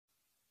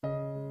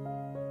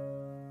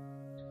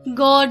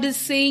God is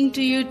saying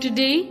to you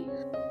today,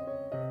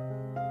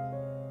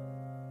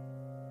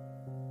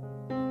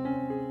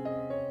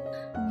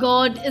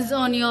 God is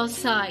on your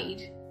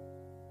side.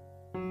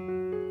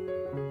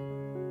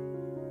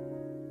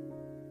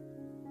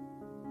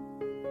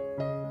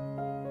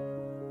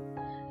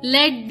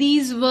 Let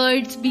these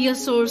words be a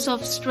source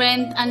of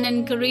strength and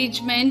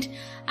encouragement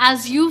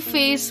as you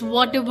face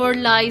whatever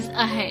lies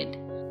ahead.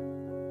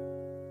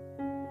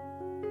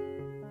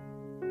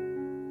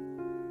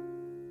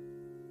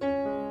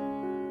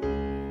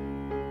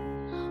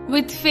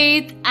 With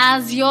faith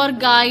as your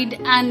guide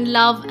and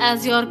love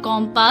as your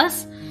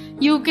compass,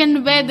 you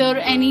can weather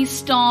any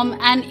storm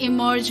and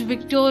emerge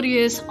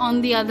victorious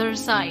on the other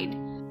side.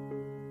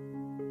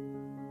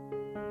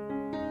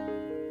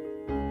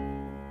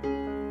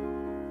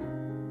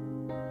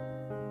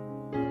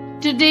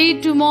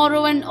 Today,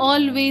 tomorrow, and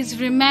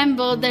always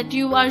remember that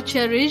you are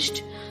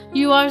cherished,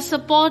 you are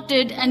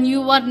supported, and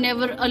you are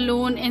never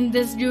alone in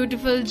this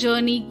beautiful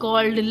journey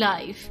called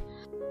life.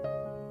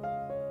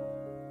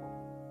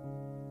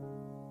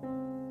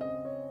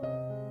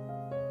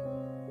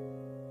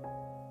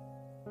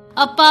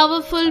 A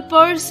powerful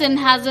person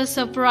has a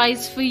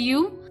surprise for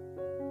you.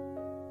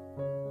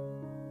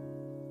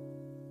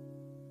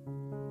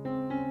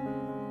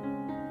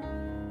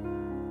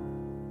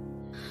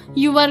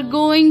 You are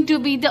going to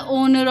be the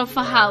owner of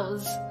a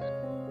house.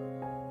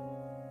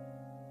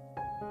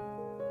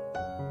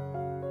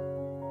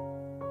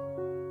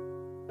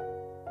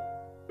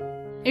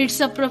 It's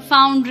a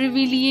profound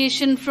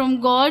revelation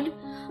from God,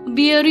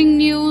 bearing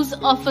news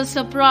of a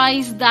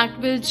surprise that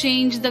will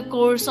change the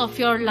course of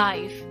your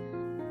life.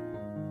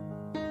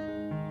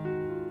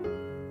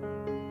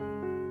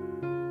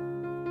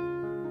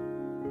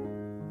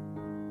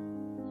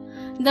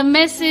 The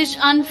message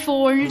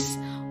unfolds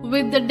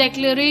with the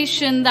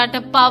declaration that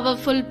a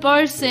powerful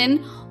person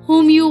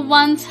whom you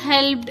once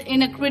helped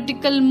in a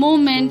critical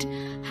moment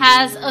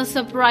has a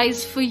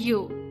surprise for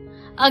you,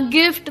 a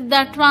gift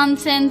that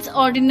transcends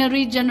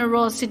ordinary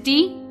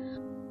generosity.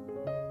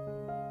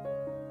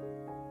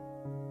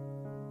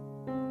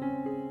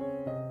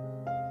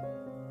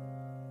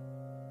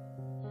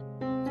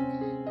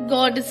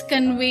 God is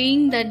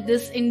conveying that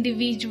this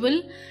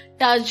individual,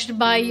 touched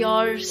by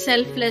your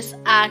selfless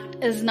act,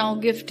 is now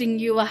gifting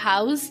you a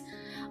house,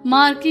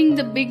 marking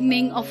the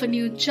beginning of a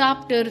new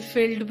chapter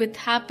filled with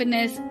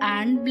happiness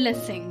and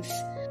blessings.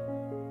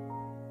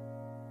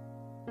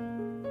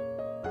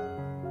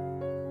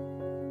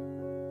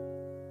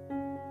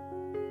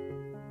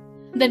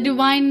 The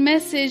divine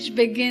message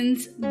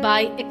begins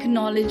by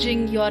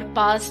acknowledging your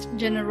past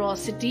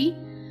generosity.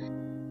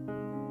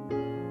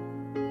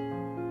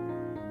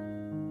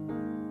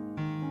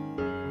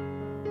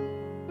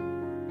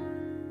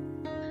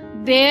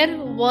 There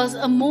was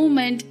a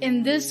moment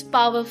in this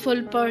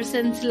powerful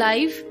person's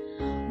life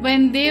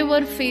when they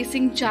were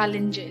facing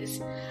challenges,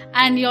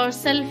 and your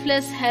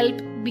selfless help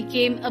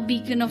became a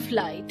beacon of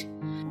light.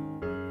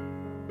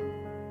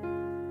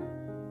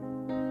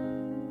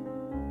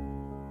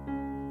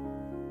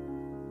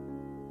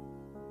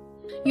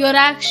 Your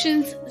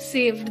actions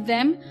saved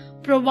them,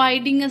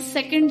 providing a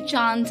second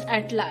chance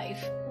at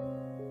life.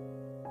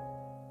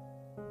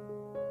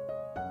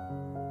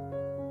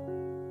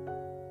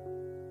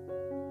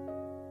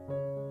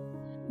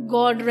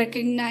 God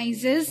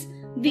recognizes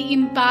the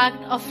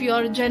impact of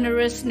your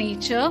generous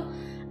nature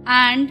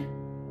and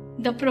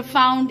the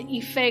profound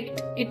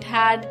effect it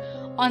had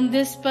on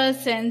this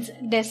person's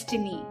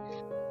destiny.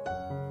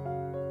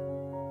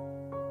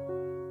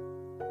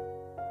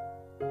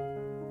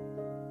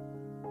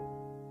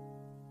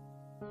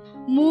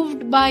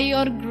 Moved by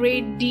your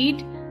great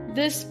deed,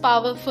 this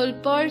powerful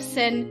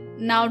person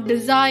now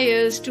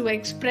desires to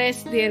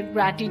express their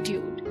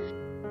gratitude.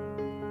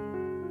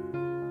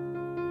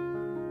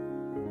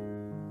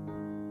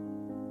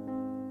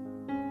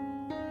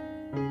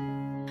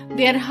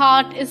 Their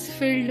heart is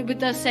filled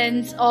with a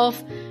sense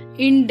of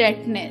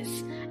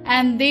indebtedness,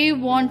 and they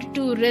want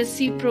to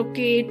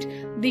reciprocate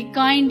the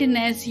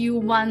kindness you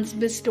once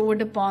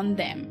bestowed upon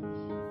them.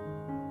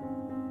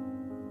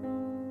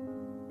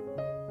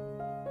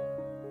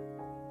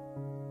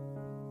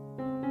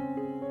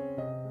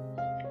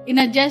 In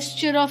a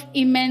gesture of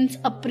immense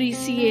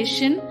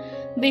appreciation,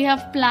 they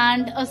have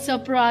planned a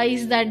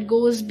surprise that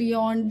goes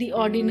beyond the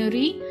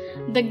ordinary,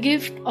 the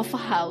gift of a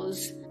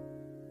house.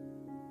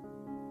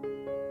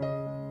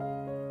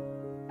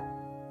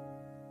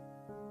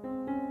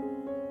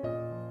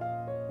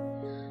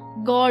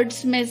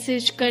 God's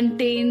message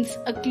contains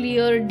a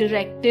clear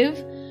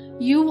directive.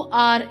 You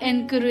are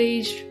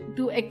encouraged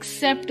to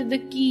accept the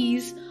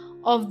keys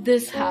of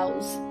this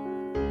house.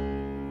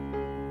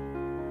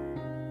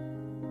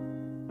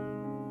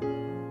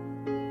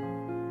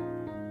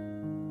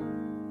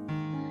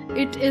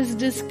 It is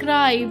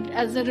described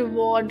as a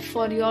reward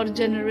for your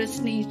generous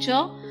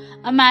nature,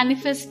 a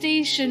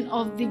manifestation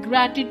of the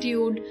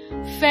gratitude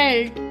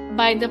felt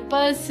by the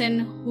person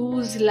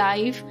whose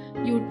life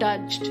you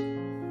touched.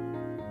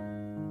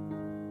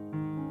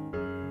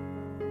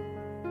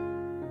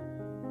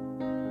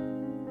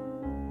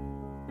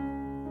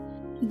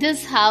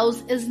 This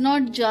house is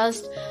not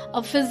just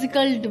a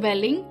physical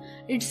dwelling,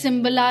 it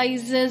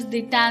symbolizes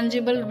the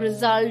tangible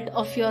result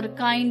of your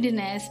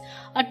kindness,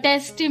 a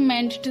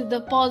testament to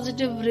the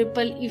positive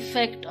ripple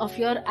effect of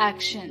your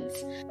actions.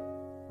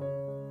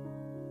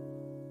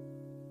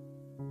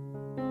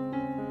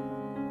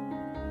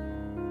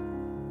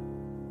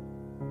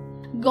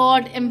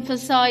 God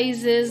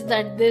emphasizes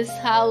that this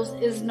house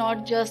is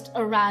not just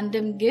a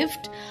random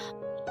gift,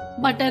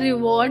 but a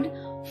reward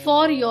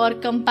for your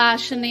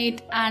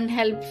compassionate and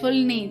helpful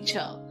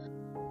nature.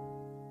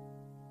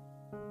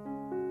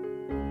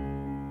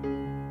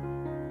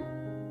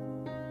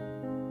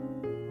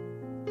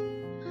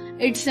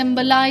 It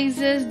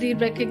symbolizes the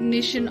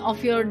recognition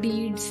of your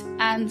deeds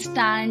and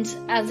stands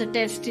as a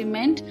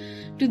testament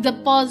to the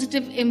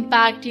positive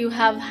impact you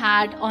have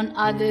had on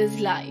others'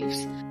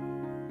 lives.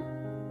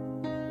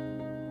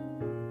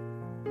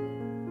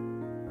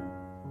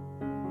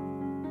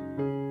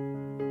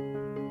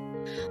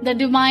 The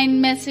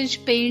divine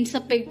message paints a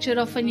picture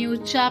of a new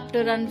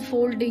chapter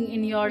unfolding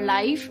in your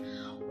life,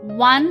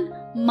 one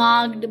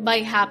marked by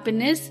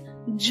happiness,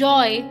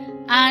 joy,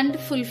 and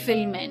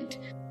fulfillment.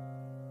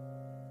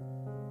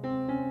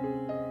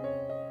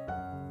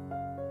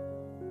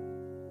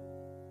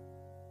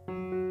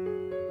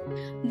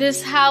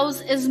 This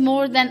house is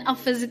more than a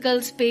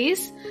physical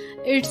space,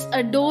 it's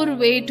a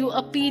doorway to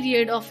a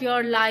period of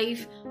your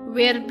life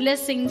where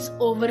blessings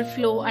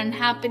overflow and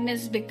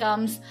happiness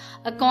becomes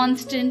a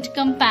constant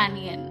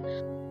companion.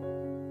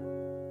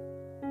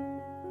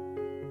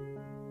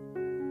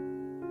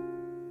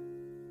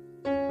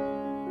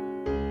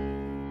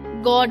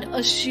 God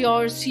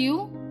assures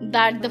you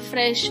that the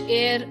fresh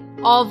air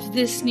of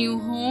this new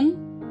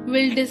home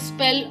will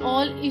dispel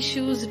all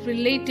issues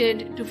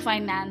related to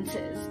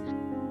finances.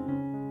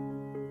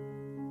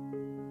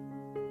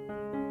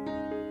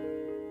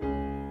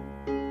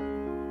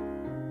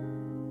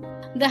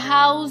 The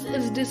house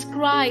is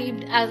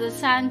described as a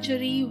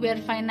sanctuary where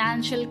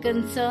financial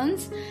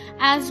concerns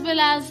as well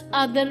as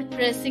other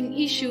pressing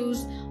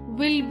issues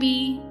will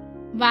be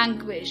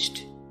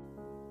vanquished.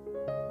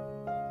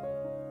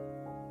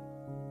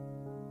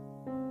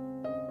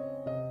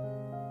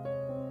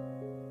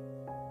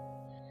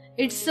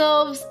 It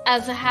serves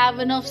as a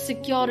haven of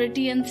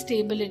security and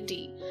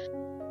stability.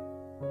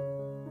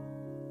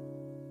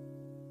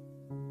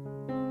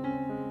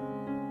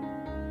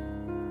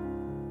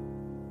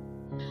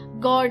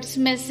 God's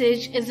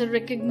message is a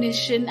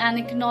recognition and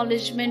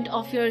acknowledgement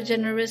of your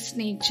generous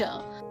nature.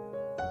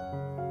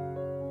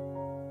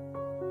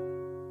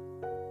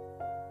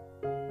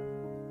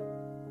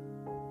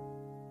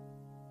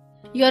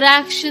 Your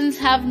actions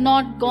have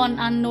not gone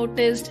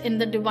unnoticed in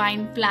the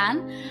divine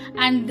plan,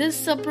 and this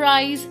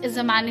surprise is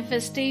a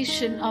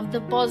manifestation of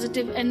the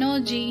positive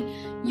energy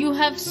you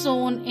have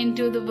sown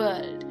into the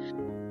world.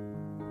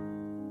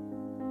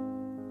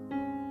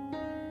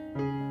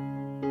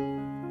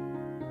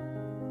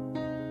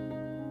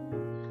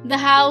 The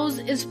house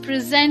is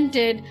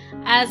presented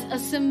as a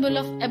symbol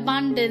of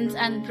abundance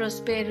and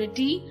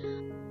prosperity.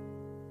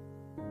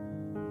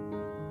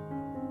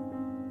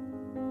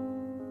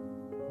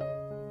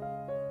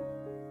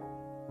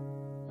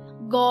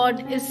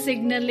 God is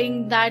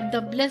signaling that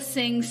the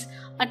blessings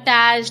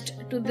attached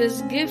to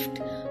this gift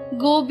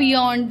go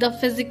beyond the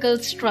physical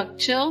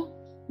structure.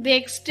 They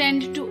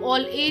extend to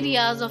all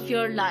areas of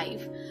your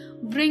life,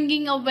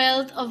 bringing a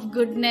wealth of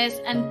goodness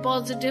and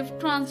positive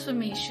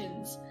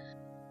transformations.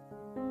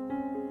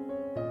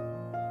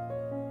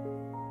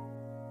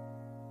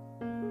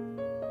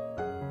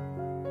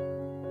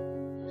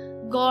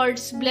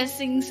 God's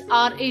blessings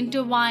are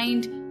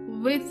intertwined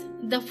with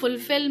the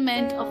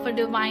fulfillment of a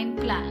divine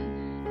plan.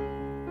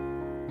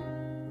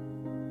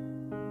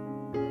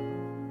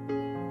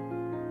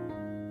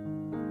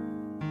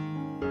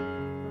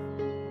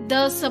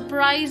 The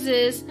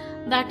surprises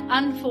that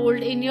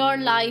unfold in your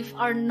life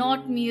are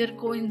not mere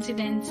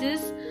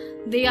coincidences.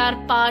 They are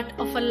part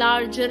of a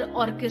larger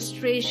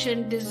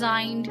orchestration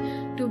designed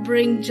to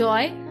bring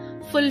joy,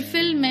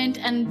 fulfillment,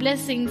 and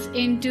blessings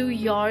into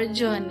your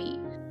journey.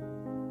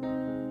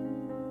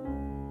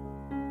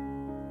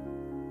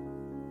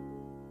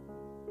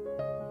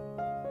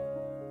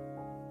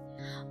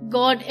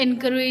 God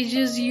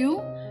encourages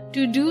you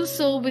to do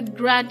so with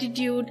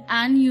gratitude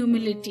and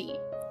humility.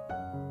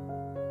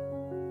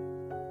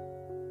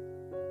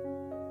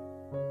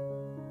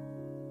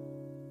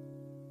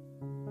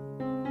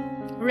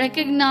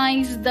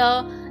 Recognize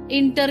the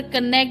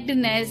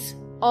interconnectedness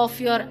of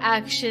your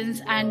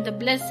actions and the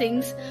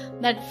blessings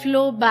that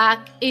flow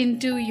back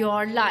into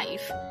your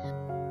life.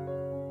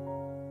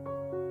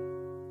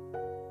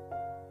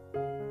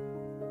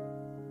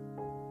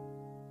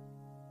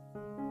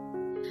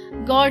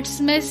 God's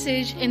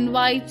message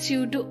invites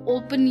you to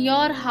open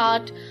your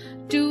heart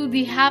to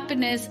the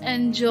happiness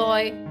and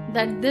joy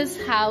that this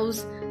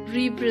house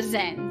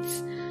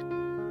represents.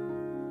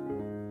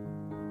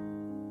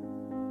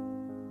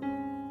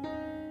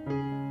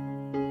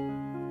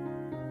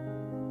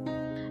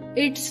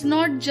 It's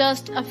not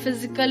just a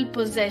physical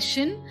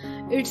possession,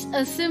 It's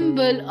a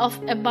symbol of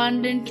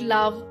abundant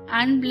love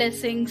and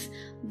blessings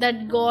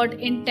that God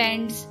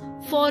intends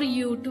for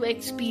you to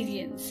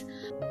experience.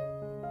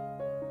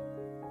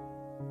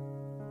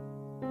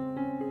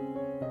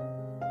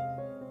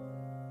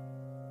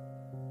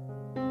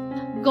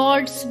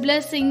 God's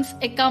blessings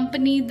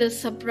accompany the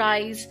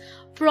surprise,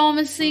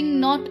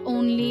 promising not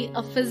only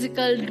a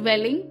physical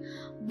dwelling,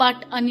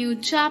 but a new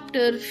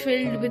chapter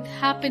filled with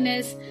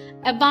happiness,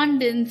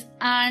 abundance,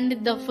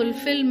 and the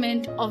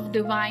fulfillment of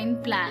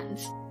divine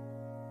plans.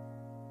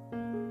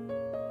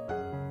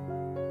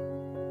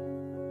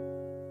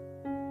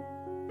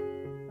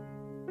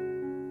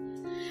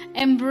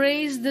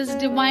 Embrace this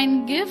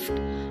divine gift,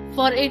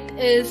 for it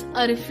is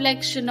a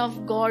reflection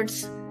of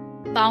God's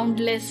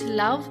boundless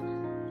love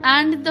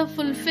and the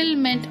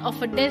fulfillment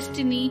of a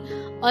destiny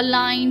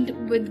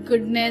aligned with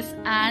goodness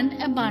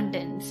and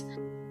abundance.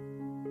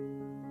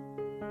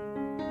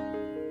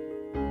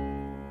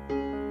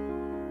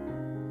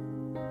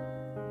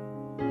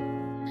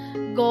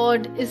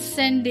 God is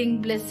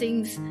sending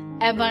blessings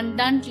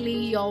abundantly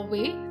your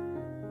way.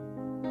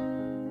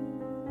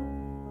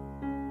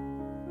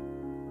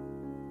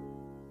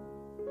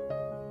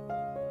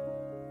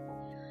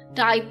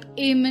 Type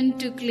Amen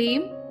to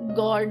claim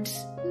God's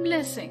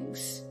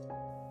blessings.